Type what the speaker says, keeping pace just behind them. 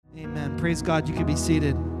Praise God. You can be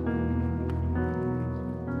seated.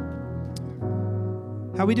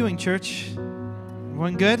 How we doing, church?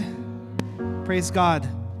 Everyone good? Praise God.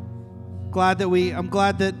 I'm glad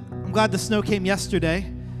the snow came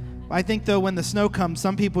yesterday. I think though when the snow comes,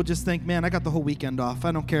 some people just think, man, I got the whole weekend off.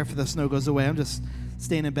 I don't care if the snow goes away. I'm just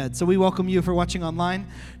staying in bed. So we welcome you for watching online.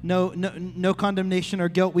 No condemnation or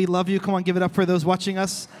guilt. We love you. Come on, give it up for those watching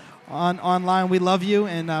us online. We love you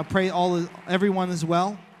and pray everyone as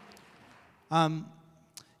well.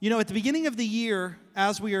 At the beginning of the year,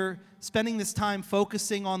 as we are spending this time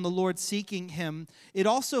focusing on the Lord, seeking Him, it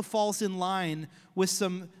also falls in line with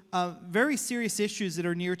some very serious issues that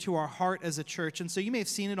are near to our heart as a church. And so you may have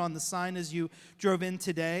seen it on the sign as you drove in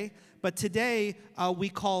today. But today, we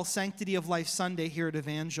call Sanctity of Life Sunday here at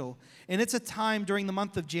Evangel. And it's a time during the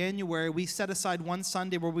month of January, we set aside one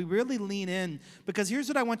Sunday where we really lean in. Because here's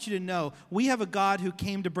what I want you to know. We have a God who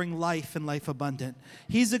came to bring life and life abundant.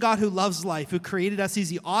 He's a God who loves life, who created us. He's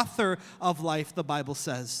the author of life, the Bible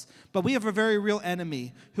says. But we have a very real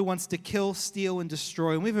enemy who wants to kill, steal, and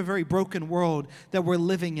destroy. And we have a very broken world that we're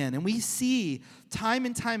living in. And we see time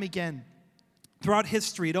and time again throughout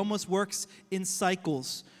history, it almost works in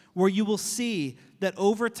cycles, where you will see that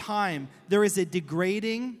over time there is a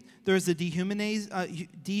degrading, there is a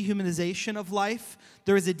dehumanization of life,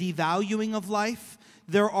 there is a devaluing of life.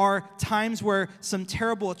 There are times where some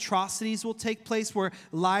terrible atrocities will take place, where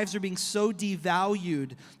lives are being so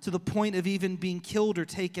devalued to the point of even being killed or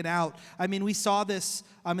taken out. I mean, we saw this,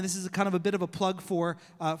 and this is kind of a bit of a plug for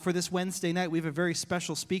this Wednesday night. We have a very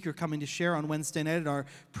special speaker coming to share on Wednesday night at our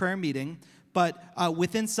prayer meeting. But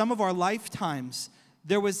within some of our lifetimes,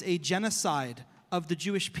 there was a genocide of the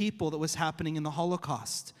Jewish people that was happening in the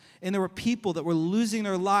Holocaust. And there were people that were losing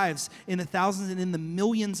their lives in the thousands and in the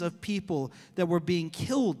millions of people that were being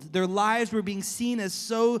killed. Their lives were being seen as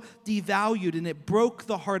so devalued, and it broke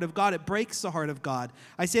the heart of God. It breaks the heart of God.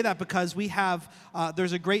 I say that because we have,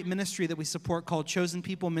 there's a great ministry that we support called Chosen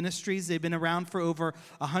People Ministries. They've been around for over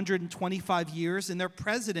 125 years, and their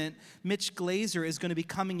president, Mitch Glazer, is going to be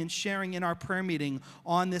coming and sharing in our prayer meeting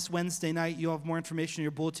on this Wednesday night. You'll have more information in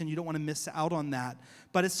your bulletin. You don't want to miss out on that.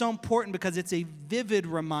 But it's so important because it's a vivid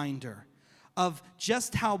reminder of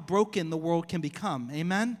just how broken the world can become.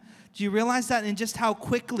 Amen? Do you realize that? And just how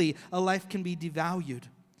quickly a life can be devalued.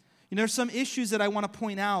 There's some issues that I want to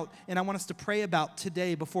point out and I want us to pray about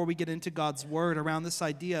today before we get into God's Word around this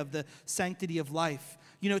idea of the sanctity of life.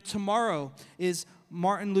 Tomorrow is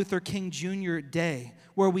Martin Luther King Jr. Day,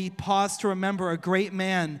 where we pause to remember a great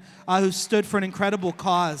man who stood for an incredible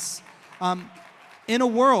cause. In a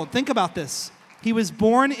world, think about this. He was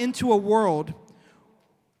born into a world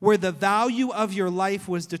where the value of your life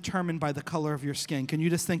was determined by the color of your skin. Can you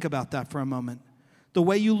just think about that for a moment? The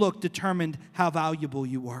way you looked determined how valuable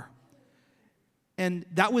you were. And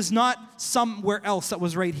that was not somewhere else, that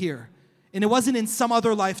was right here. And it wasn't in some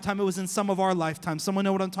other lifetime, it was in some of our lifetimes. Someone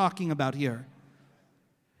know what I'm talking about here.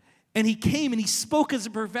 And he came and he spoke as a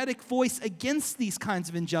prophetic voice against these kinds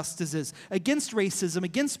of injustices, against racism,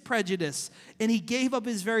 against prejudice. And he gave up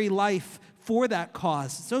his very life for that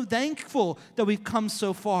cause. So thankful that we've come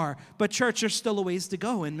so far. But church, there's still a ways to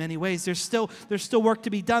go in many ways. There's still work to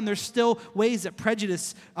be done. There's still ways that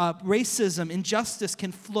prejudice, racism, injustice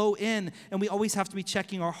can flow in, and we always have to be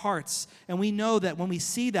checking our hearts. And we know that when we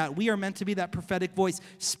see that, we are meant to be that prophetic voice.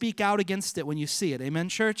 Speak out against it when you see it. Amen,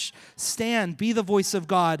 church? Stand, be the voice of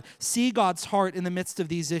God. See God's heart in the midst of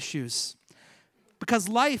these issues. Because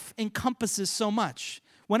life encompasses so much.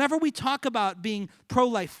 Whenever we talk about being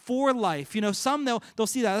pro-life, for life, some they'll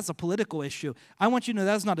see that as a political issue. I want you to know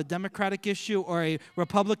that's not a Democratic issue or a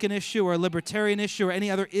Republican issue or a libertarian issue or any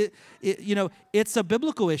other. It's a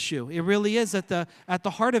biblical issue. It really is at the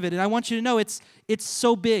heart of it. And I want you to know it's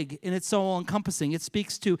so big and it's so all-encompassing. It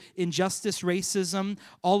speaks to injustice, racism,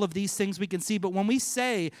 all of these things we can see. But when we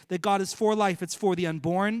say that God is for life, it's for the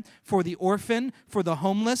unborn, for the orphan, for the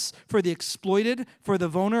homeless, for the exploited, for the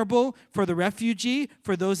vulnerable, for the refugee,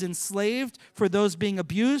 for those enslaved, for those being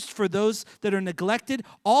abused, for those that are neglected,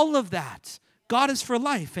 all of that. God is for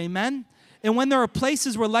life, amen? And when there are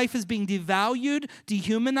places where life is being devalued,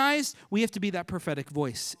 dehumanized, we have to be that prophetic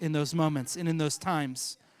voice in those moments and in those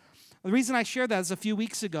times. The reason I share that is a few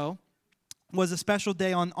weeks ago was a special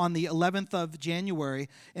day on the 11th of January,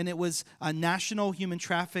 and it was a National Human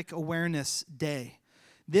Traffic Awareness Day.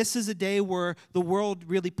 This is a day where the world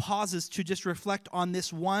really pauses to just reflect on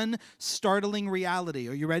this one startling reality.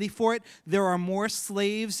 Are you ready for it? There are more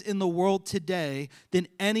slaves in the world today than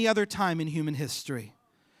any other time in human history.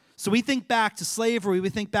 So we think back to slavery, we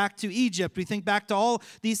think back to Egypt, we think back to all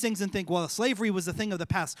these things and think, well, slavery was a thing of the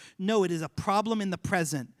past. No, it is a problem in the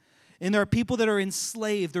present. And there are people that are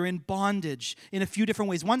enslaved, they're in bondage in a few different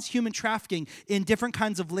ways. One's human trafficking in different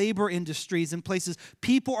kinds of labor industries and places.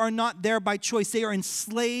 People are not there by choice. They are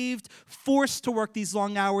enslaved, forced to work these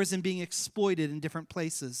long hours and being exploited in different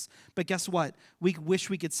places. But guess what? We wish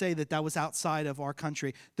we could say that was outside of our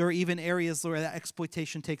country. There are even areas where that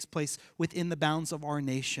exploitation takes place within the bounds of our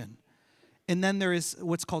nation. And then there is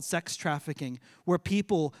what's called sex trafficking, where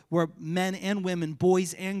men and women,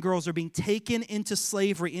 boys and girls are being taken into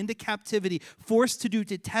slavery, into captivity, forced to do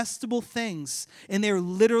detestable things. And they're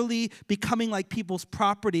literally becoming like people's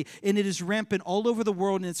property. And it is rampant all over the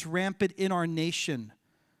world, and it's rampant in our nation,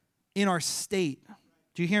 in our state.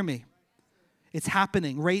 Do you hear me? It's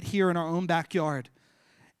happening right here in our own backyard.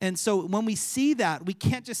 And so when we see that, we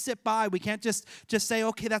can't just sit by. We can't just say,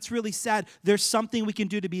 okay, that's really sad. There's something we can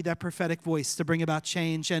do to be that prophetic voice to bring about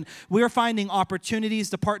change. And we're finding opportunities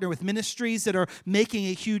to partner with ministries that are making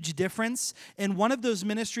a huge difference. And one of those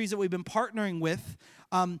ministries that we've been partnering with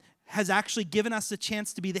has actually given us a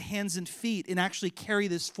chance to be the hands and feet and actually carry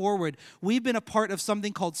this forward. We've been a part of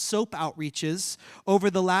something called soap outreaches over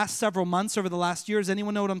the last several months, over the last year. Does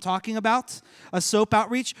anyone know what I'm talking about? A soap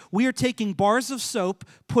outreach? We are taking bars of soap,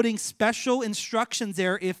 putting special instructions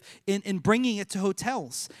there in bringing it to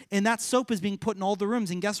hotels. And that soap is being put in all the rooms.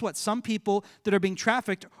 And guess what? Some people that are being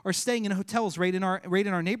trafficked are staying in hotels right in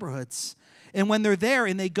our neighborhoods. And when they're there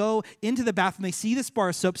and they go into the bathroom, they see this bar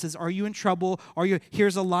of soap, says, are you in trouble?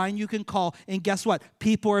 Here's a line you can call. And guess what?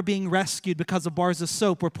 People are being rescued because of bars of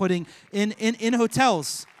soap we're putting in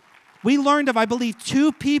hotels. We learned of, I believe,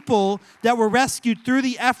 2 people that were rescued through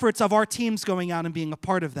the efforts of our teams going out and being a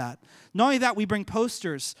part of that. Not only that, we bring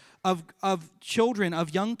posters of children,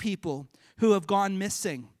 of young people who have gone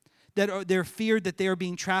missing, they're feared that they are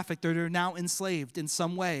being trafficked or they're now enslaved in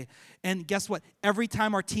some way. And guess what? Every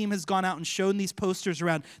time our team has gone out and shown these posters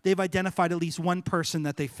around, they've identified at least one person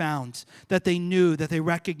that they found, that they knew, that they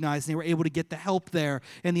recognized, and they were able to get the help there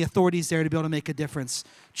and the authorities there to be able to make a difference.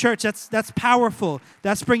 Church, that's powerful.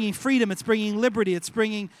 That's bringing freedom. It's bringing liberty. It's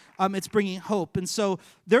bringing hope. And so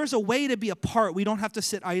there's a way to be a part. We don't have to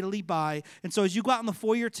sit idly by. And so as you go out in the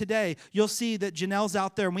foyer today, you'll see that Janelle's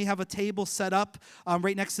out there, and we have a table set up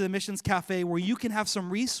right next to the Missions Cafe where you can have some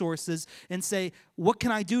resources and say, what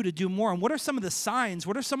can I do to do more? And what are some of the signs?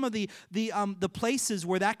 What are some of the places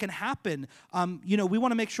where that can happen? We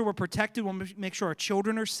want to make sure we're protected. We want to make sure our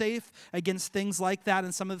children are safe against things like that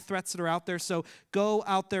and some of the threats that are out there. So go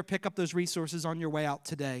out there, pick up those resources on your way out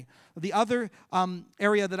today. The other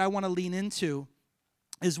area that I want to lean into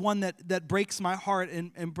is one that breaks my heart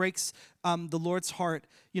and breaks the Lord's heart.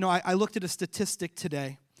 I looked at a statistic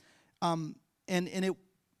today, and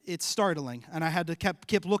it's startling, and I had to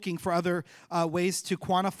keep looking for other ways to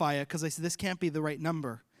quantify it because I said this can't be the right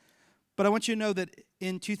number. But I want you to know that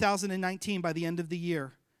in 2019, by the end of the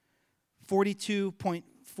year,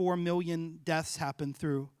 42.4 million deaths happened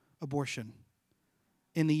through abortion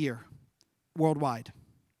in the year worldwide.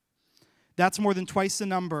 That's more than twice the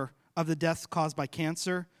number of the deaths caused by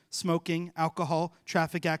cancer, smoking, alcohol,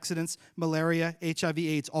 traffic accidents, malaria,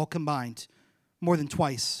 HIV/AIDS, all combined. More than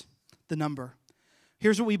twice the number.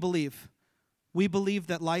 Here's what we believe. We believe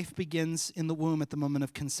that life begins in the womb at the moment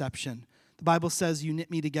of conception. The Bible says, you knit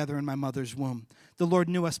me together in my mother's womb. The Lord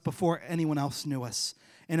knew us before anyone else knew us.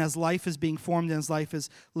 And as life is being formed and as life is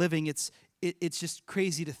living, it's just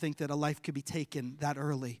crazy to think that a life could be taken that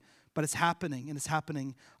early. But it's happening, and it's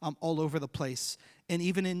happening all over the place. And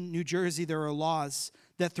even in New Jersey, there are laws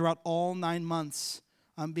that throughout all 9 months,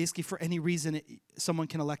 basically for any reason, someone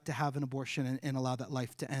can elect to have an abortion and allow that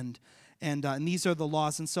life to end. And these are the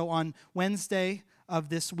laws. And so on Wednesday of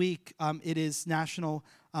this week, it is National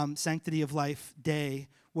Sanctity of Life Day,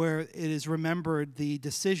 where it is remembered the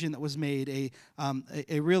decision that was made,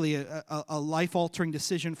 a really life-altering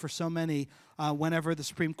decision for so many whenever the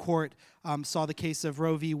Supreme Court saw the case of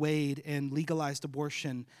Roe v. Wade and legalized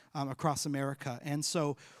abortion across America. And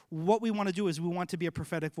so what we want to do is we want to be a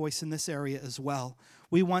prophetic voice in this area as well.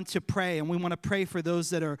 We want to pray, and we want to pray for those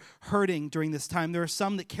that are hurting during this time. There are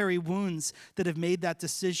some that carry wounds that have made that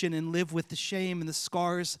decision and live with the shame and the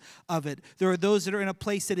scars of it. There are those that are in a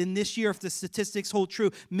place that in this year, if the statistics hold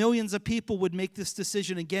true, millions of people would make this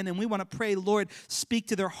decision again. And we want to pray, Lord, speak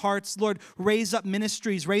to their hearts. Lord, raise up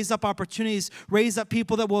ministries, raise up opportunities, raise up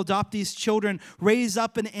people that will adopt these children, raise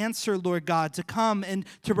up an answer, Lord God, to come and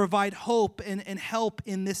to provide hope and help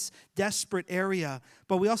in this desperate area.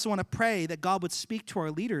 But we also want to pray that God would speak to our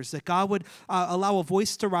leaders, that God would allow a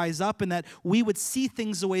voice to rise up, and that we would see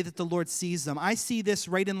things the way that the Lord sees them. I see this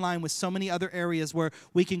right in line with so many other areas where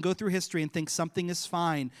we can go through history and think something is fine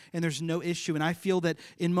fine and there's no issue. And I feel that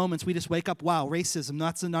in moments we just wake up, wow, racism,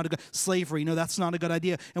 that's not a good, slavery, no, that's not a good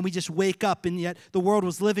idea. And we just wake up, and yet the world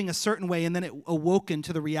was living a certain way, and then it awoken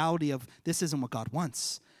to the reality of this isn't what God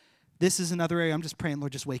wants. This is another area I'm just praying,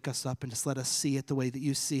 Lord, just wake us up and just let us see it the way that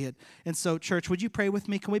you see it. And so, church, would you pray with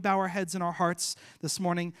me? Can we bow our heads and our hearts this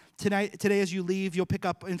morning? Today, as you leave, you'll pick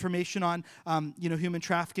up information on, human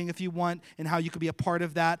trafficking if you want, and how you could be a part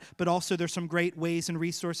of that. But also, there's some great ways and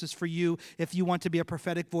resources for you if you want to be a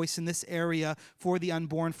prophetic voice in this area for the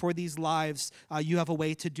unborn, for these lives. You have a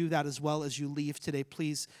way to do that as well as you leave today.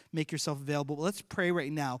 Please make yourself available. But let's pray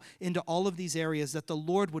right now into all of these areas that the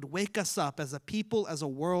Lord would wake us up as a people, as a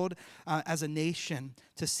world, as a nation,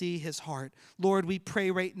 to see his heart. Lord, we pray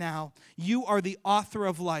right now, you are the author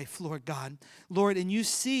of life, Lord God. Lord, and you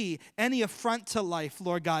see any affront to life,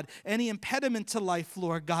 Lord God, any impediment to life,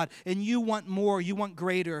 Lord God, and you want more, you want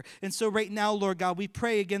greater. And so right now, Lord God, we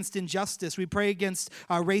pray against injustice. We pray against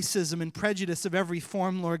racism and prejudice of every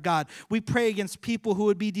form, Lord God. We pray against people who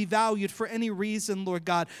would be devalued for any reason, Lord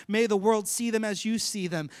God. May the world see them as you see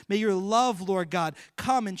them. May your love, Lord God,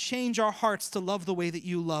 come and change our hearts to love the way that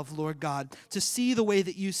you love, Lord God, to see the way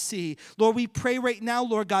that you see. Lord, we pray right now,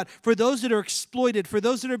 Lord God, for those that are exploited, for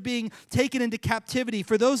those that are being taken into captivity,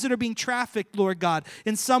 for those that are being trafficked, Lord God,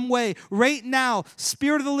 in some way. Right now,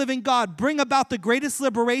 Spirit of the living God, bring about the greatest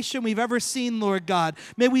liberation we've ever seen, Lord God.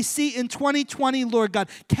 May we see in 2020, Lord God,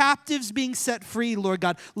 captives being set free, Lord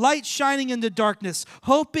God, light shining into darkness,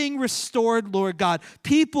 hope being restored, Lord God,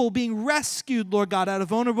 people being rescued, Lord God, out of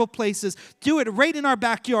vulnerable places. Do it right in our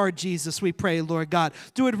backyard, Jesus, we pray, Lord God.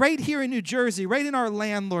 Do it right here in New Jersey, right in our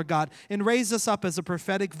land, Lord God, and raise us up as a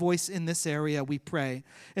prophetic voice in this area, we pray.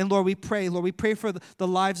 And Lord, we pray for the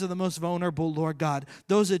lives of the most vulnerable, Lord God,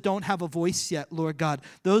 those that don't have a voice yet, Lord God,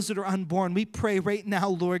 those that are unborn. We pray right now,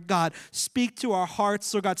 Lord God, speak to our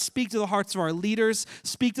hearts, Lord God, speak to the hearts of our leaders,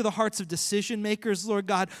 speak to the hearts of decision makers, Lord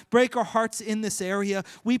God, break our hearts in this area.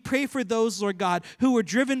 We pray for those, Lord God, who are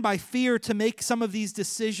driven by fear to make some of these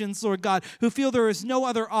decisions, Lord God, who feel there is no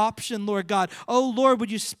other option, Lord God. Oh, Lord,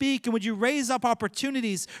 would you speak and would you raise up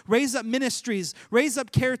opportunities, raise up ministries, raise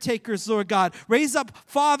up caretakers, Lord God, raise up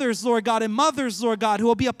fathers, Lord God, and mothers, Lord God, who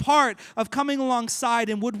will be a part of coming alongside.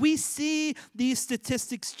 And would we see these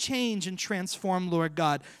statistics change and transform, Lord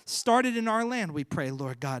God? Start it in our land, we pray,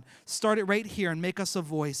 Lord God. Start it right here and make us a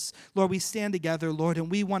voice. Lord, we stand together, Lord, and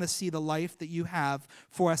we want to see the life that you have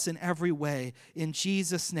for us in every way. In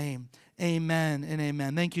Jesus' name, amen and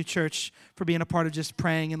amen. Thank you, church, for being a part of just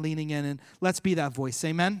praying and leaning in. And let's be that voice.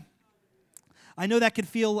 Amen. I know that could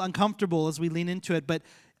feel uncomfortable as we lean into it, but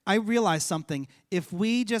I realize something. If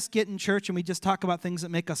we just get in church and we just talk about things that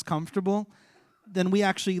make us comfortable, then we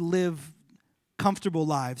actually live comfortable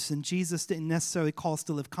lives. And Jesus didn't necessarily call us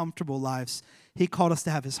to live comfortable lives. He called us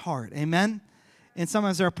to have his heart. Amen? And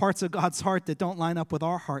sometimes there are parts of God's heart that don't line up with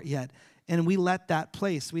our heart yet. And we let that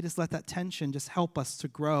place, we just let that tension just help us to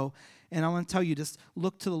grow. And I want to tell you, just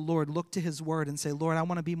look to the Lord, look to his word and say, Lord, I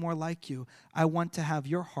want to be more like you. I want to have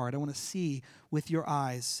your heart. I want to see with your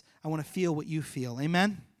eyes. I want to feel what you feel.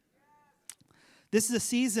 Amen? This is a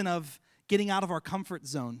season of getting out of our comfort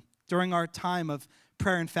zone during our time of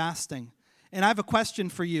prayer and fasting. And I have a question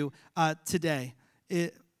for you today.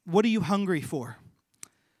 What are you hungry for?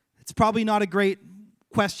 It's probably not a great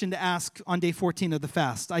question to ask on day 14 of the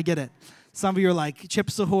fast. I get it. Some of you are like,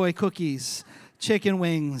 Chips Ahoy cookies, chicken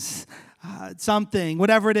wings, something,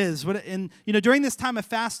 whatever it is. And during this time of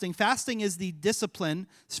fasting, fasting is the discipline,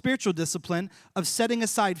 spiritual discipline, of setting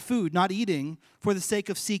aside food, not eating, for the sake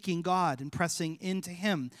of seeking God and pressing into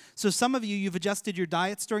him. So some of you, you've adjusted your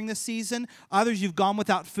diets during this season. Others, you've gone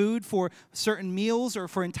without food for certain meals or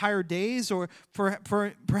for entire days, or for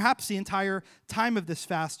perhaps the entire time of this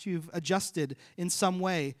fast, you've adjusted in some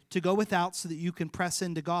way to go without so that you can press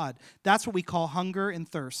into God. That's what we call hunger and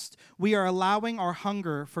thirst. We are allowing our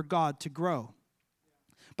hunger for God to grow.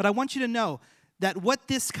 But I want you to know that what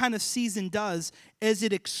this kind of season does is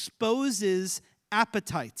it exposes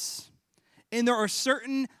appetites. And there are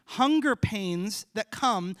certain hunger pains that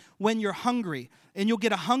come when you're hungry. And you'll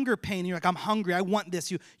get a hunger pain, and you're like, I'm hungry, I want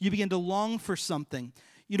this. You begin to long for something.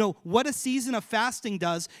 What a season of fasting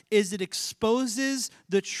does is it exposes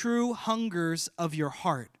the true hungers of your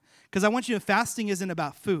heart. Because I want you to know, fasting isn't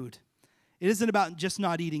about food. It isn't about just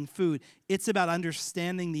not eating food. It's about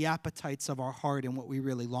understanding the appetites of our heart and what we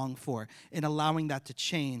really long for, and allowing that to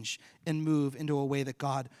change and move into a way that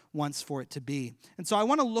God wants for it to be. And so I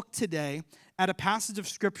want to look today at a passage of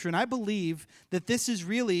Scripture, and I believe that this is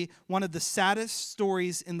really one of the saddest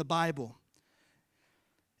stories in the Bible.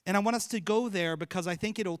 And I want us to go there because I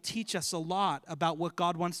think it'll teach us a lot about what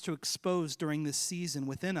God wants to expose during this season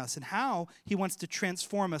within us and how he wants to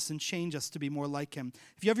transform us and change us to be more like him.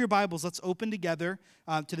 If you have your Bibles, let's open together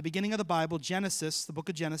to the beginning of the Bible, Genesis, the book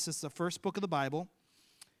of Genesis, the first book of the Bible,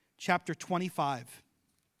 chapter 25.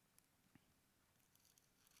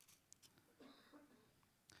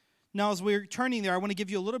 Now, as we're turning there, I want to give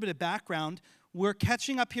you a little bit of background. We're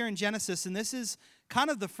catching up here in Genesis, and this is kind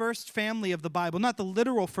of the first family of the Bible. Not the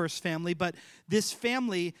literal first family, but this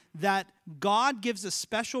family that God gives a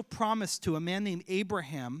special promise to a man named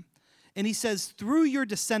Abraham. And he says, through your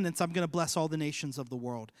descendants, I'm going to bless all the nations of the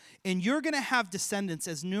world. And you're going to have descendants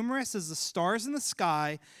as numerous as the stars in the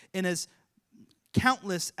sky and as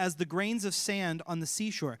countless as the grains of sand on the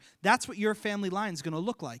seashore. That's what your family line is going to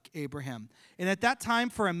look like, Abraham. And at that time,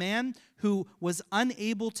 for a man who was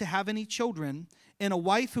unable to have any children and a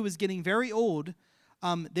wife who was getting very old,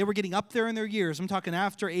 they were getting up there in their years. I'm talking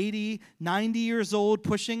after 80, 90 years old,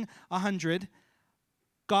 pushing 100.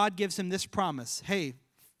 God gives him this promise. Hey,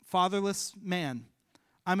 fatherless man,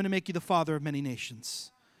 I'm going to make you the father of many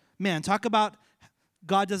nations. Man, talk about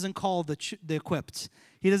God doesn't call the equipped.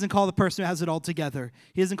 He doesn't call the person who has it all together.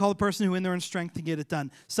 He doesn't call the person who in their own strength to get it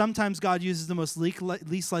done. Sometimes God uses the most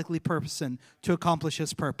least likely person to accomplish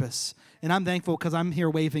his purpose. And I'm thankful because I'm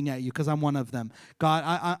here waving at you because I'm one of them.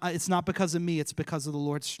 God, it's not because of me. It's because of the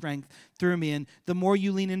Lord's strength through me. And the more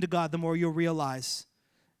you lean into God, the more you'll realize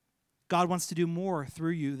God wants to do more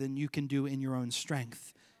through you than you can do in your own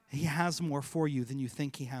strength. He has more for you than you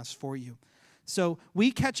think he has for you. So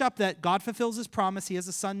we catch up that God fulfills his promise. He has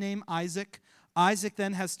a son named Isaac. Isaac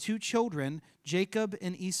then has two children, Jacob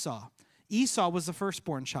and Esau. Esau was the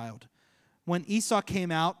firstborn child. When Esau came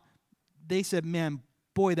out, they said, man,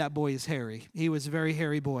 boy, that boy is hairy. He was a very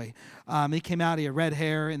hairy boy. He came out, he had red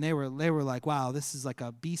hair, and they were like, wow, this is like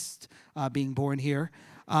a beast being born here.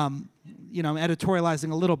 I'm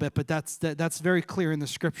editorializing a little bit, but that's very clear in the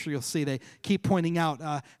scripture. You'll see they keep pointing out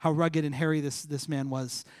how rugged and hairy this man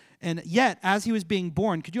was. And yet, as he was being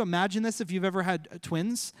born, could you imagine this if you've ever had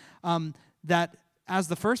twins? That as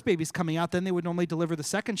the first baby's coming out, then they would normally deliver the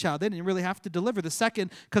second child. They didn't really have to deliver the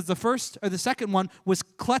second because the second one was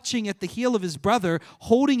clutching at the heel of his brother,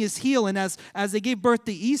 holding his heel. And as they gave birth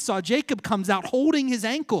to Esau, Jacob comes out holding his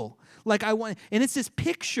ankle. And it's this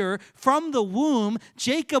picture from the womb.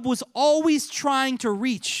 Jacob was always trying to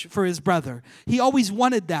reach for his brother. He always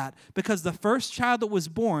wanted that because the first child that was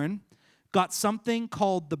born got something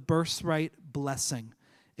called the birthright blessing.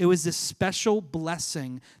 It was this special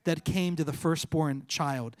blessing that came to the firstborn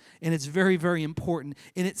child. And it's very, very important.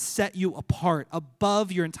 And it set you apart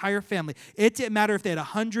above your entire family. It didn't matter if they had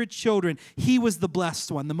 100 children. He was the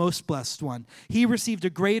blessed one, the most blessed one. He received a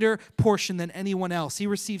greater portion than anyone else. He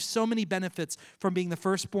received so many benefits from being the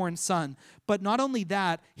firstborn son. But not only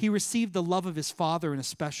that, he received the love of his father in a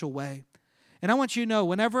special way. And I want you to know,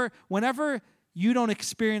 whenever you don't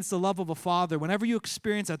experience the love of a father, whenever you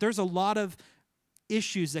experience that, there's a lot of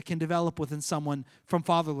issues that can develop within someone from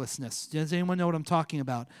fatherlessness. Does anyone know what I'm talking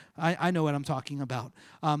about? I know what I'm talking about.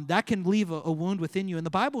 That can leave a wound within you. And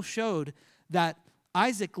the Bible showed that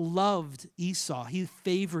Isaac loved Esau. He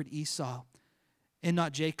favored Esau and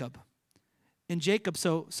not Jacob. And Jacob,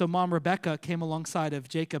 so Mom Rebecca came alongside of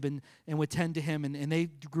Jacob and would tend to him, and they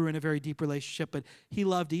grew in a very deep relationship. But he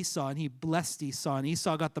loved Esau, and he blessed Esau, and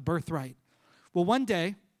Esau got the birthright. Well, one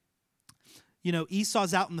day,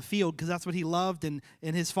 Esau's out in the field because that's what he loved, and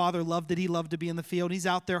his father loved it. He loved to be in the field. He's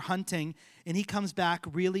out there hunting, and he comes back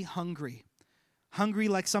really hungry. Hungry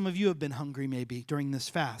like some of you have been hungry maybe during this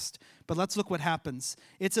fast. But let's look what happens.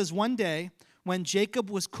 It says one day when Jacob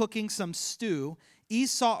was cooking some stew,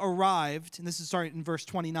 Esau arrived, and this is starting in verse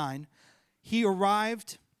 29. He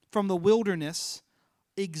arrived from the wilderness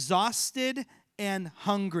exhausted and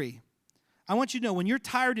hungry. I want you to know when you're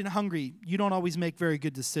tired and hungry, you don't always make very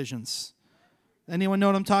good decisions. Anyone know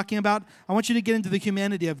what I'm talking about? I want you to get into the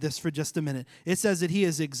humanity of this for just a minute. It says that he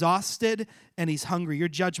is exhausted and he's hungry. Your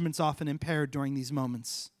judgment's often impaired during these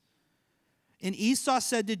moments. And Esau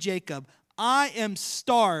said to Jacob, I am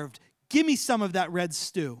starved. Give me some of that red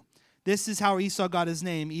stew. This is how Esau got his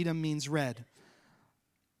name. Edom means red.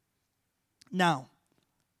 Now,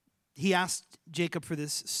 he asked Jacob for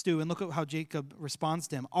this stew, and look at how Jacob responds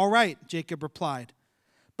to him. All right, Jacob replied,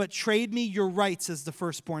 but trade me your rights as the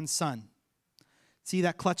firstborn son. See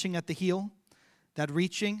that clutching at the heel? That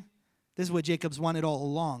reaching? This is what Jacob's wanted all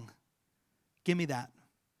along. Give me that.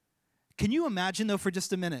 Can you imagine, though, for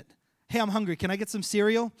just a minute? Hey, I'm hungry. Can I get some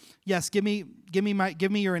cereal? Yes, give me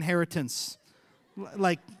your inheritance.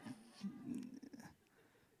 Like,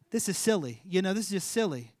 this is silly. This is just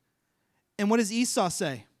silly. And what does Esau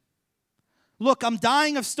say? look, I'm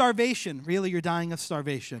dying of starvation. Really, you're dying of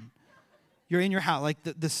starvation. You're in your house.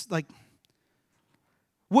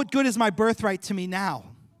 What good is my birthright to me now?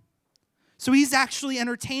 So he's actually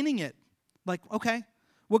entertaining it. Like, okay,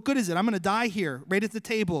 what good is it? I'm going to die here, right at the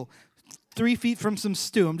table, 3 feet from some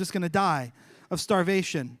stew. I'm just going to die of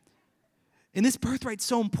starvation. And this birthright's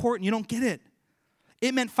so important. You don't get it.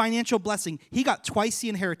 It meant financial blessing. He got twice the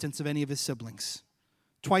inheritance of any of his siblings.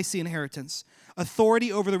 Twice the inheritance.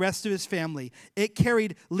 Authority over the rest of his family. It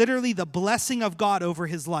carried literally the blessing of God over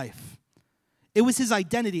his life. It was his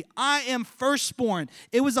identity. I am firstborn.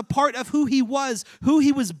 It was a part of who he was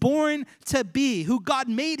born to be, who God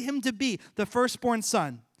made him to be, the firstborn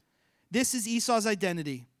son. This is Esau's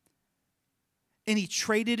identity. And he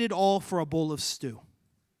traded it all for a bowl of stew.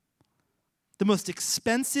 The most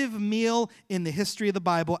expensive meal in the history of the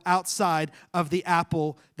Bible outside of the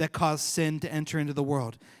apple that caused sin to enter into the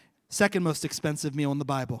world. Second most expensive meal in the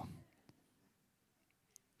Bible.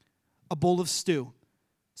 A bowl of stew.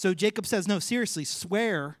 So Jacob says, no, seriously,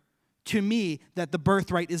 swear to me that the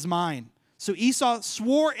birthright is mine. So Esau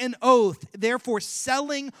swore an oath, therefore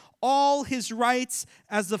selling all his rights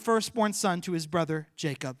as the firstborn son to his brother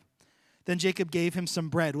Jacob. Then Jacob gave him some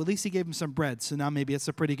bread. Well, at least he gave him some bread, so now maybe it's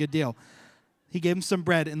a pretty good deal. He gave him some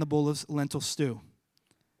bread in the bowl of lentil stew.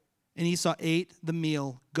 And Esau ate the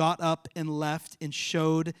meal, got up and left, and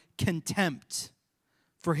showed contempt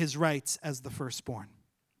for his rights as the firstborn.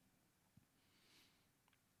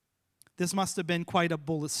 This must have been quite a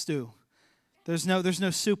bowl of stew. There's no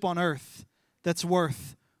soup on earth that's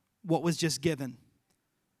worth what was just given.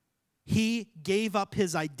 He gave up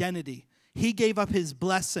his identity. He gave up his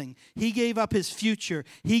blessing. He gave up his future.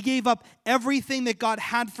 He gave up everything that God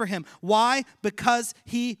had for him. Why? Because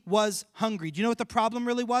he was hungry. Do you know what the problem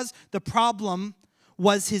really was? The problem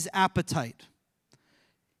was his appetite.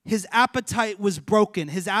 His appetite was broken.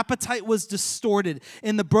 His appetite was distorted.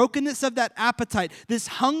 In the brokenness of that appetite, this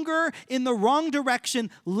hunger in the wrong direction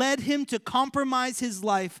led him to compromise his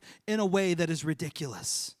life in a way that is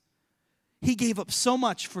ridiculous. He gave up so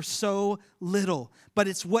much for so little. But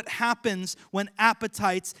it's what happens when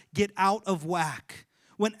appetites get out of whack,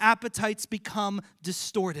 when appetites become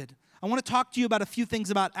distorted. I want to talk to you about a few things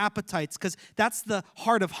about appetites, because that's the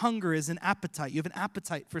heart of hunger, is an appetite. You have an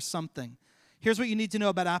appetite for something. Here's what you need to know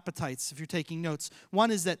about appetites if you're taking notes.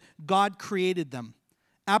 One is that God created them.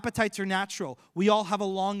 Appetites are natural. We all have a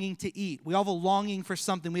longing to eat. We all have a longing for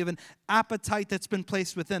something. We have an appetite that's been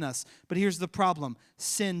placed within us. But here's the problem.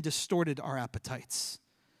 Sin distorted our appetites.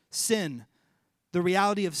 Sin, the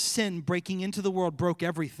reality of sin breaking into the world, broke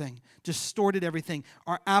everything, distorted everything.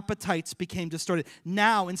 Our appetites became distorted.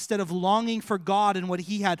 Now, instead of longing for God and what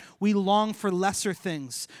he had, we long for lesser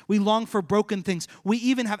things. We long for broken things. We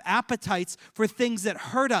even have appetites for things that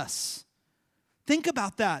hurt us. Think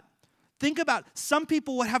about that. Think about some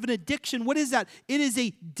people would have an addiction. What is that? It is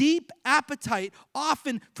a deep appetite,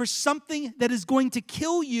 often for something that is going to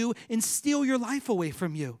kill you and steal your life away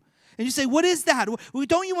from you. And you say, what is that? Well,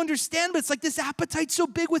 don't you understand? But it's like this appetite's so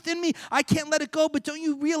big within me, I can't let it go. But don't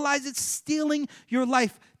you realize it's stealing your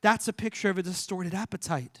life? That's a picture of a distorted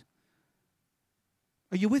appetite.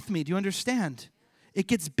 Are you with me? Do you understand? It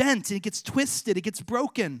gets bent, it gets twisted, it gets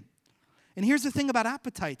broken. And here's the thing about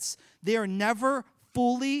appetites. They are never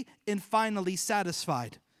fully and finally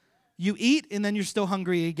satisfied. You eat, and then you're still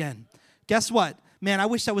hungry again. Guess what? Man, I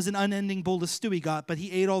wish that was an unending bowl of stew he got, but he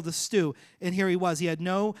ate all the stew, and here he was. He had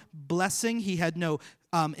no blessing. He had no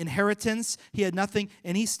inheritance. He had nothing,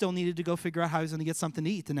 and he still needed to go figure out how he was going to get something to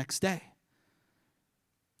eat the next day.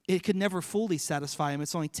 It could never fully satisfy him.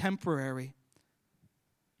 It's only temporary.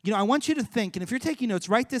 You know, I want you to think, and if you're taking notes,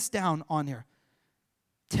 write this down on here.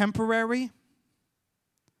 Temporary,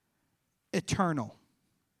 eternal.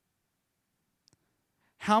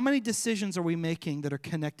 How many decisions are we making that are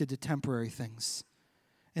connected to temporary things?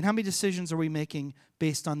 And how many decisions are we making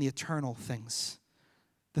based on the eternal things?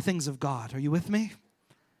 The things of God. Are you with me?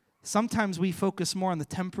 Sometimes we focus more on the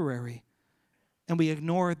temporary and we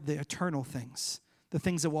ignore the eternal things, the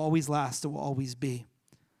things that will always last, that will always be.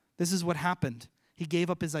 This is what happened. He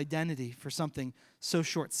gave up his identity for something so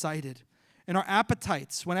short-sighted. And our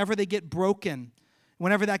appetites, whenever they get broken,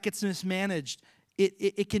 whenever that gets mismanaged,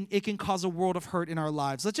 it can cause a world of hurt in our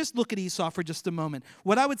lives. Let's just look at Esau for just a moment.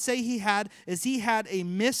 What I would say he had a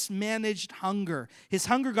mismanaged hunger. His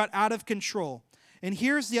hunger got out of control. And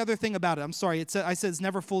here's the other thing about it. I'm sorry, I said it's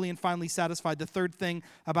never fully and finally satisfied. The third thing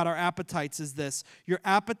about our appetites is this. Your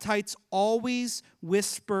appetites always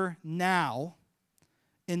whisper now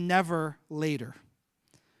and never later.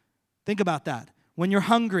 Think about that. When you're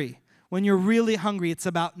hungry, when you're really hungry, it's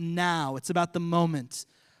about now. It's about the moment.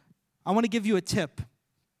 I want to give you a tip.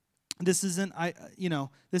 This isn't,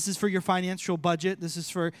 this is for your financial budget. This is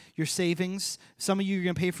for your savings. Some of you are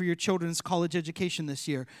going to pay for your children's college education this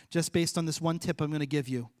year, just based on this one tip I'm going to give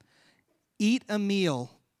you. Eat a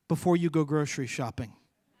meal before you go grocery shopping.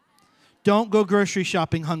 Don't go grocery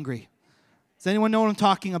shopping hungry. Does anyone know what I'm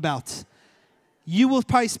talking about? You will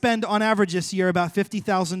probably spend, on average this year, about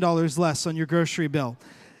 $50,000 less on your grocery bill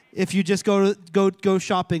if you just go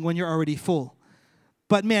shopping when you're already full.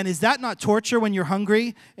 But man, is that not torture when you're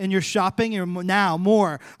hungry and you're shopping and now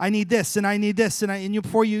more? I need this and I need this and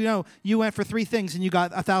before you know, you went for 3 things and you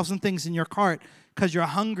got 1,000 things in your cart because your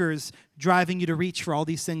hunger is driving you to reach for all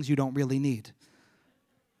these things you don't really need.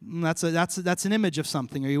 That's an image of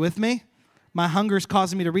something. Are you with me? My hunger is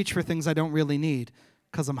causing me to reach for things I don't really need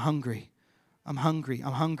because I'm hungry. I'm hungry.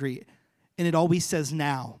 I'm hungry. And it always says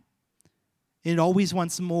now. It always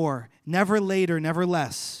wants more. Never later, never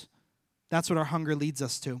less. That's what our hunger leads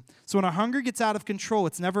us to. So when our hunger gets out of control,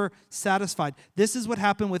 it's never satisfied. This is what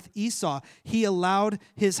happened with Esau. He allowed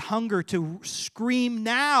his hunger to scream,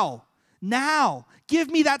 now, now, give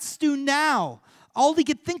me that stew now. All he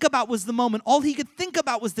could think about was the moment. All he could think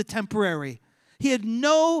about was the temporary. He had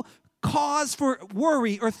no cause for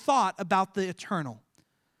worry or thought about the eternal,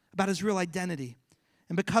 about his real identity.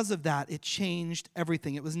 And because of that, it changed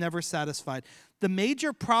everything. It was never satisfied. The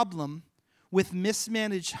major problem with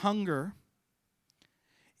mismanaged hunger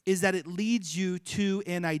is that it leads you to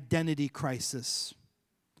an identity crisis.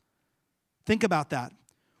 Think about that.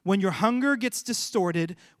 When your hunger gets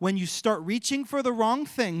distorted, when you start reaching for the wrong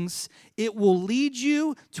things, it will lead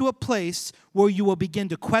you to a place where you will begin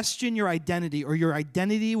to question your identity, or your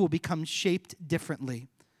identity will become shaped differently.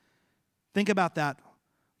 Think about that.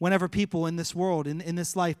 Whenever people in this world, in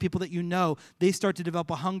this life, people that you know, they start to develop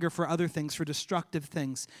a hunger for other things, for destructive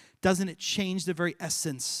things, doesn't it change the very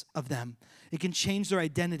essence of them? It can change their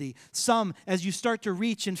identity. Some, as you start to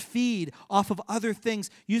reach and feed off of other things,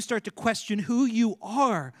 you start to question who you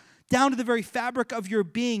are. Down to the very fabric of your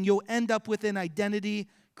being, you'll end up with an identity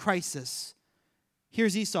crisis.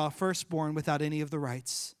 Here's Esau, firstborn without any of the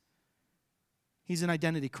rights. He's in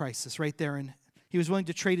identity crisis right there. And he was willing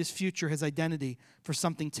to trade his future, his identity, for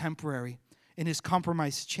something temporary. And his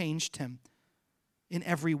compromise changed him in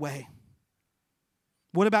every way.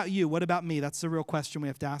 What about you? What about me? That's the real question we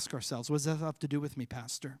have to ask ourselves. What does that have to do with me,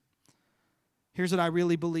 Pastor? Here's what I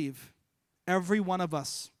really believe. Every one of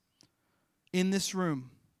us in this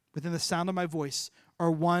room, within the sound of my voice,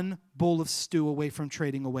 are one bowl of stew away from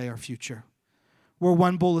trading away our future. We're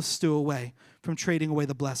one bowl of stew away from trading away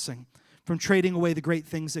the blessing, from trading away the great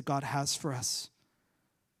things that God has for us.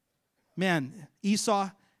 Man, Esau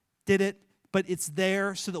did it, but it's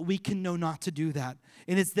there so that we can know not to do that.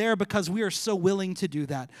 And it's there because we are so willing to do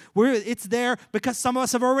that. It's there because some of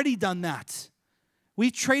us have already done that.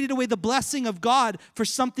 We've traded away the blessing of God for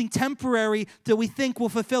something temporary that we think will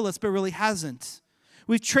fulfill us, but really hasn't.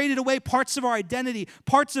 We've traded away parts of our identity,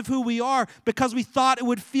 parts of who we are, because we thought it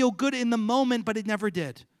would feel good in the moment, but it never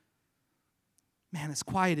did. Man, it's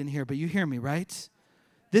quiet in here, but you hear me, right?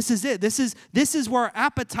 This is it. This is where our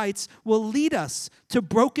appetites will lead us to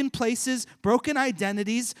broken places, broken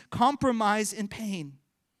identities, compromise, and pain.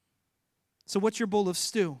 So what's your bowl of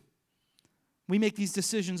stew? We make these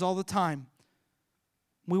decisions all the time.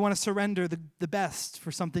 We want to surrender the best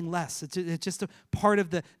for something less. It's just a part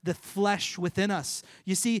of the flesh within us.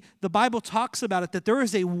 You see, the Bible talks about it, that there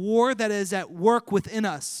is a war that is at work within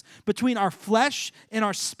us, between our flesh and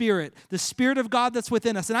our spirit, the Spirit of God that's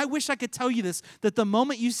within us. And I wish I could tell you this, that the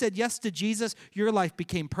moment you said yes to Jesus, your life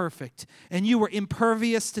became perfect, and you were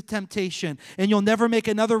impervious to temptation, and you'll never make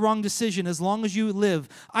another wrong decision as long as you live.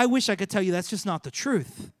 I wish I could tell you that's just not the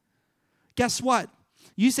truth. Guess what?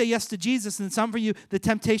 You say yes to Jesus, and some for you, the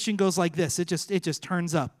temptation goes like this. It just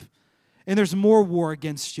turns up. And there's more war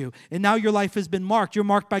against you. And now your life has been marked. You're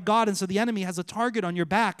marked by God, and so the enemy has a target on your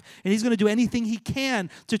back, and he's going to do anything he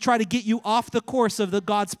can to try to get you off the course of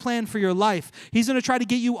God's plan for your life. He's going to try to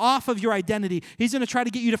get you off of your identity. He's going to try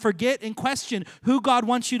to get you to forget and question who God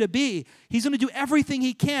wants you to be. He's going to do everything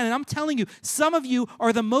he can. And I'm telling you, some of you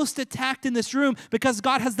are the most attacked in this room because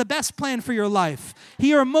God has the best plan for your life.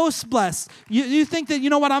 You are most blessed. You think that,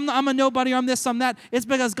 you know what, I'm a nobody, I'm this, I'm that. It's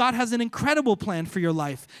because God has an incredible plan for your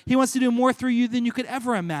life. He wants to do more through you than you could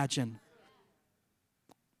ever imagine.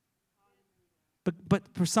 But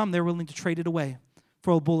for some, they're willing to trade it away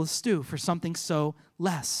for a bowl of stew, for something so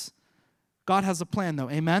less. God has a plan, though.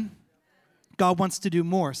 Amen? God wants to do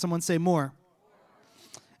more. Someone say more.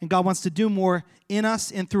 And God wants to do more in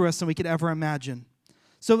us and through us than we could ever imagine.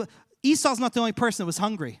 So Esau's not the only person that was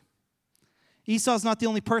hungry. Esau's not the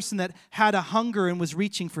only person that had a hunger and was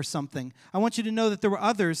reaching for something. I want you to know that there were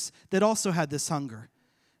others that also had this hunger.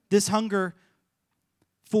 This hunger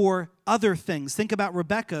for other things. Think about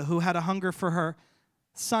Rebekah, who had a hunger for her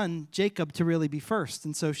son, Jacob, to really be first.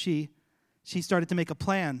 And so she started to make a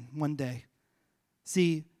plan one day.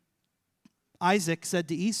 See, Isaac said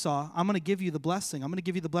to Esau, I'm going to give you the blessing. I'm going to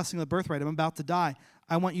give you the blessing of the birthright. I'm about to die.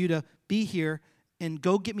 I want you to be here and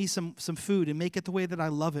go get me some food and make it the way that I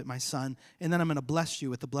love it, my son. And then I'm going to bless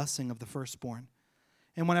you with the blessing of the firstborn.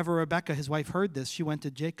 And whenever Rebekah, his wife, heard this, she went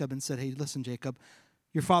to Jacob and said, hey, listen, Jacob,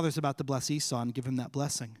 your father's about to bless Esau and give him that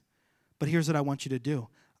blessing. But here's what I want you to do.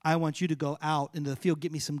 I want you to go out into the field,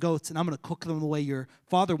 get me some goats, and I'm going to cook them the way your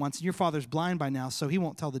father wants. And your father's blind by now, so he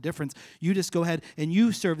won't tell the difference. You just go ahead and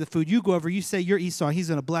you serve the food. You go over, you say you're Esau, he's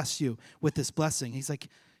going to bless you with this blessing. He's like,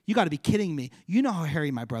 you got to be kidding me. You know how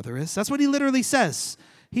hairy my brother is. That's what he literally says.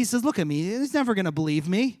 He says, look at me. He's never going to believe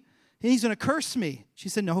me. He's going to curse me. She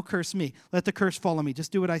said, no, he'll curse me. Let the curse fall on me.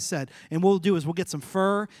 Just do what I said. And what we'll do is we'll get some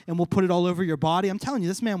fur and we'll put it all over your body. I'm telling you,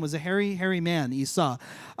 this man was a hairy, hairy man, Esau.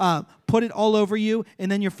 Put it all over you,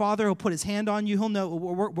 and then your father will put his hand on you. He'll know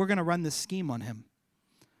we're going to run this scheme on him.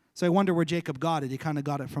 So I wonder where Jacob got it. He kind of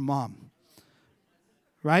got it from mom.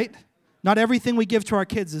 Right? Not everything we give to our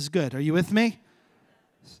kids is good. Are you with me?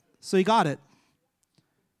 So he got it.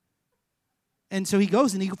 And so he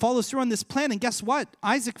goes and he follows through on this plan. And guess what?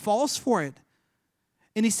 Isaac falls for it.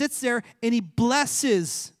 And he sits there and he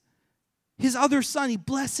blesses his other son. He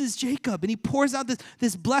blesses Jacob. And he pours out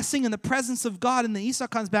this blessing in the presence of God. And then Esau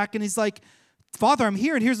comes back and he's like, Father, I'm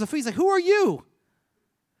here and here's the food. He's like, who are you?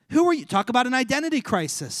 Who are you? Talk about an identity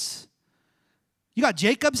crisis. You got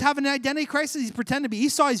Jacob's having an identity crisis. He's pretending to be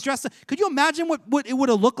Esau. He's dressed up. Could you imagine what it would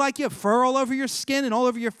have looked like? You have fur all over your skin and all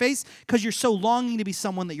over your face because you're so longing to be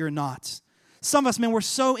someone that you're not. Some of us, man, we're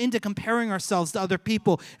so into comparing ourselves to other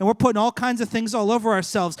people, and we're putting all kinds of things all over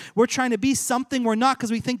ourselves. We're trying to be something we're not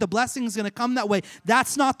because we think the blessing is going to come that way.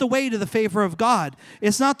 That's not the way to the favor of God.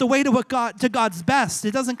 It's not the way to God's best.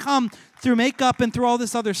 It doesn't come through makeup and through all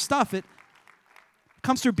this other stuff. It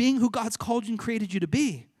comes through being who God's called you and created you to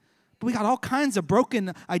be. But we got all kinds of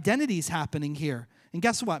broken identities happening here. And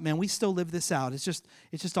guess what, man? We still live this out. It's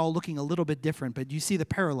just all looking a little bit different. But you see the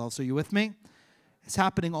parallels. Are you with me? It's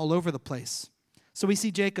happening all over the place. So we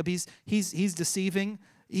see Jacob, he's deceiving.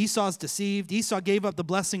 Esau's deceived. Esau gave up the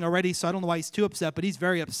blessing already, so I don't know why he's too upset, but he's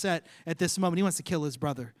very upset at this moment. He wants to kill his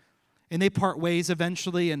brother. And they part ways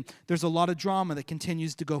eventually, and there's a lot of drama that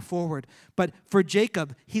continues to go forward. But for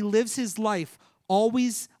Jacob, he lives his life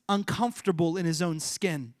always uncomfortable in his own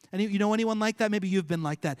skin. And you know anyone like that? Maybe you've been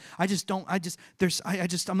like that. I'm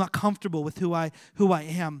not comfortable with who I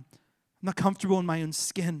am. I'm not comfortable in my own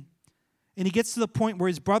skin. And he gets to the point where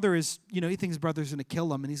his brother is, he thinks his brother's going to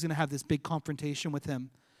kill him, and he's going to have this big confrontation with him.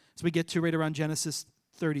 So we get to right around Genesis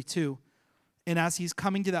 32. And as he's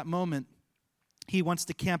coming to that moment, he wants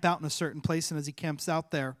to camp out in a certain place, and as he camps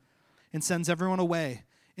out there and sends everyone away,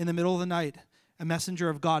 in the middle of the night, a messenger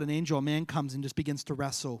of God, an angel, a man comes and just begins to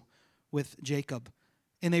wrestle with Jacob.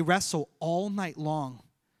 And they wrestle all night long.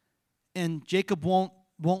 And Jacob won't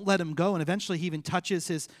let him go, and eventually he even touches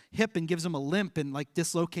his hip and gives him a limp and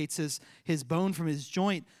dislocates his bone from his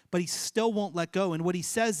joint, but he still won't let go. And what he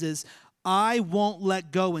says is, I won't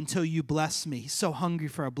let go until you bless me. He's so hungry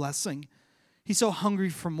for a blessing. He's so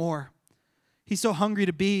hungry for more. He's so hungry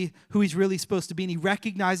to be who he's really supposed to be, and he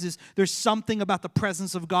recognizes there's something about the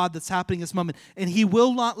presence of God that's happening in this moment, and he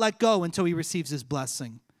will not let go until he receives his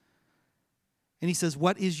blessing. And he says,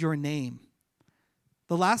 what is your name?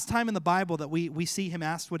 The last time in the Bible that we see him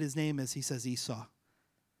asked what his name is, he says Esau.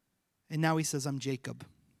 And now he says, I'm Jacob.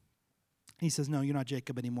 He says, no, you're not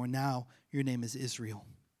Jacob anymore. Now your name is Israel.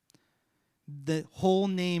 The whole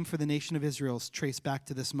name for the nation of Israel is traced back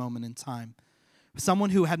to this moment in time. Someone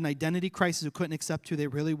who had an identity crisis, who couldn't accept who they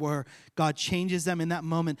really were, God changes them in that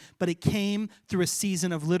moment. But it came through a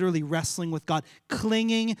season of literally wrestling with God,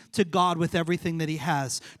 clinging to God with everything that he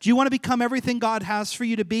has. Do you want to become everything God has for